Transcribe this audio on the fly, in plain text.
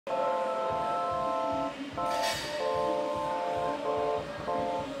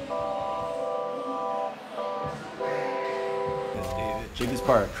hardest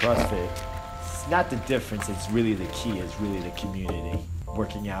part of CrossFit, it's not the difference, it's really the key, it's really the community.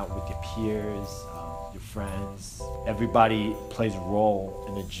 Working out with your peers, your friends. Everybody plays a role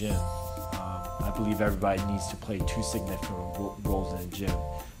in the gym. I believe everybody needs to play two significant roles in the gym.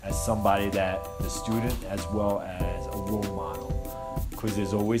 As somebody that, the student, as well as a role model. Because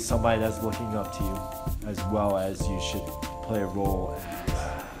there's always somebody that's looking up to you, as well as you should play a role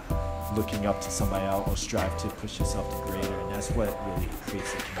as looking up to somebody else or strive to push yourself to greater, and that's what really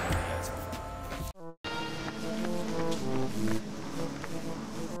creates a community as a whole.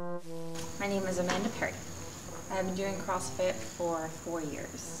 My name is Amanda Perry. I've been doing CrossFit for 4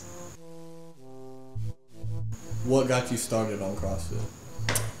 years. What got you started on CrossFit?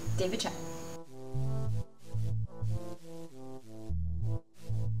 David Chen.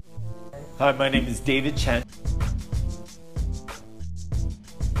 Hi, my name is David Chen.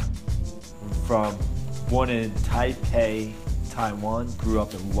 I'm born in Taipei, Taiwan, grew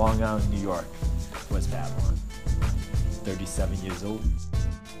up in Long Island, New York, West Babylon. 37 years old.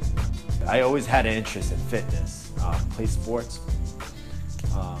 I always had an interest in fitness, played sports,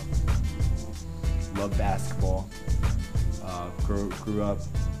 loved basketball, grew up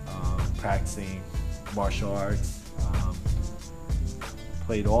practicing martial arts,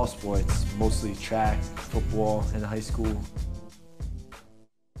 played all sports, mostly track, football in high school.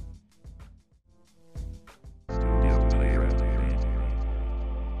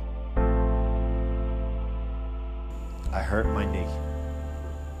 I hurt my knee.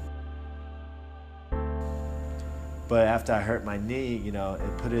 But after I hurt my knee, you know,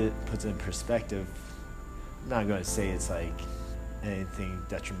 it puts it in perspective. I'm not going to say it's like anything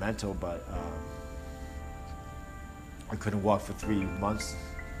detrimental, but I couldn't walk for 3 months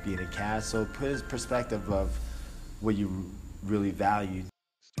being a cast, so it put in perspective of what you really valued.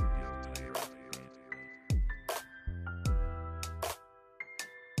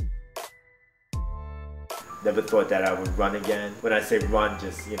 Never thought that I would run again. When I say run,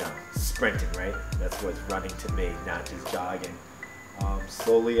 just, you know, sprinting, right? That's what's running to me, not just jogging.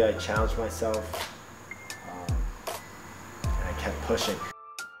 Slowly I challenged myself, and I kept pushing.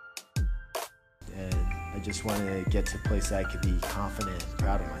 And I just wanted to get to a place that I could be confident and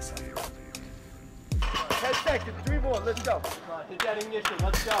proud of myself. 10 seconds, 3 more, let's go. Come on, hit that ignition,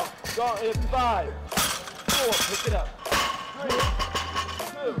 let's go. Go in 5, 4, pick it up. 3,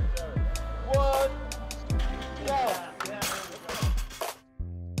 2, 1. Yeah.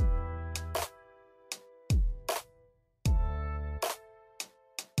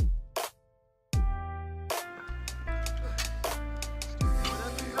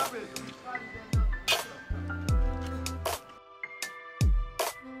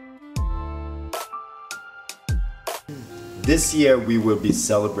 This year we will be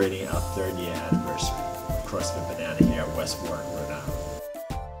celebrating our 3rd year anniversary of Crossfit Banana here at West Warwick, Rhode Island.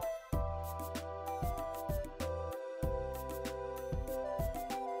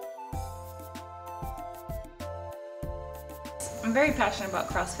 I'm very passionate about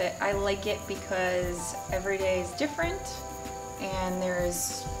CrossFit. I like it because every day is different and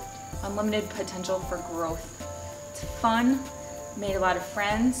there's unlimited potential for growth. It's fun, made a lot of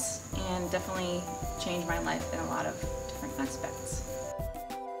friends, and definitely changed my life in a lot of different aspects.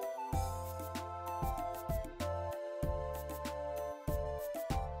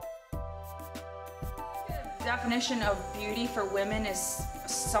 The definition of beauty for women is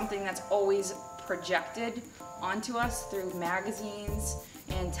something that's always projected onto us through magazines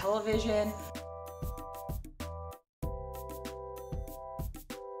and television.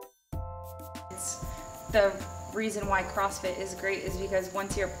 The reason why CrossFit is great is because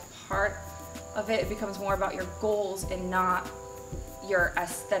once you're part of it, it becomes more about your goals and not your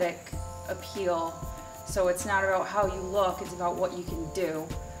aesthetic appeal. So it's not about how you look, it's about what you can do.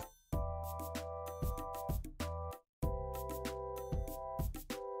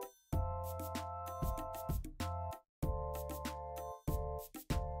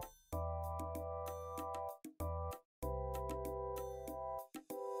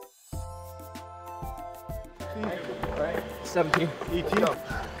 Right, 17. 18. Go.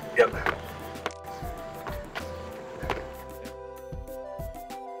 Yep.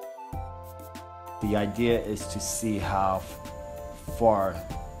 The idea is to see how far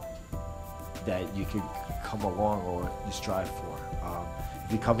that you could come along or you strive for.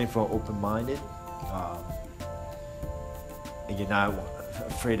 If you're coming from open-minded and you're not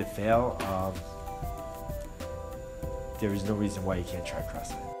afraid to fail, there is no reason why you can't try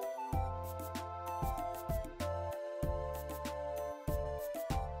CrossFit.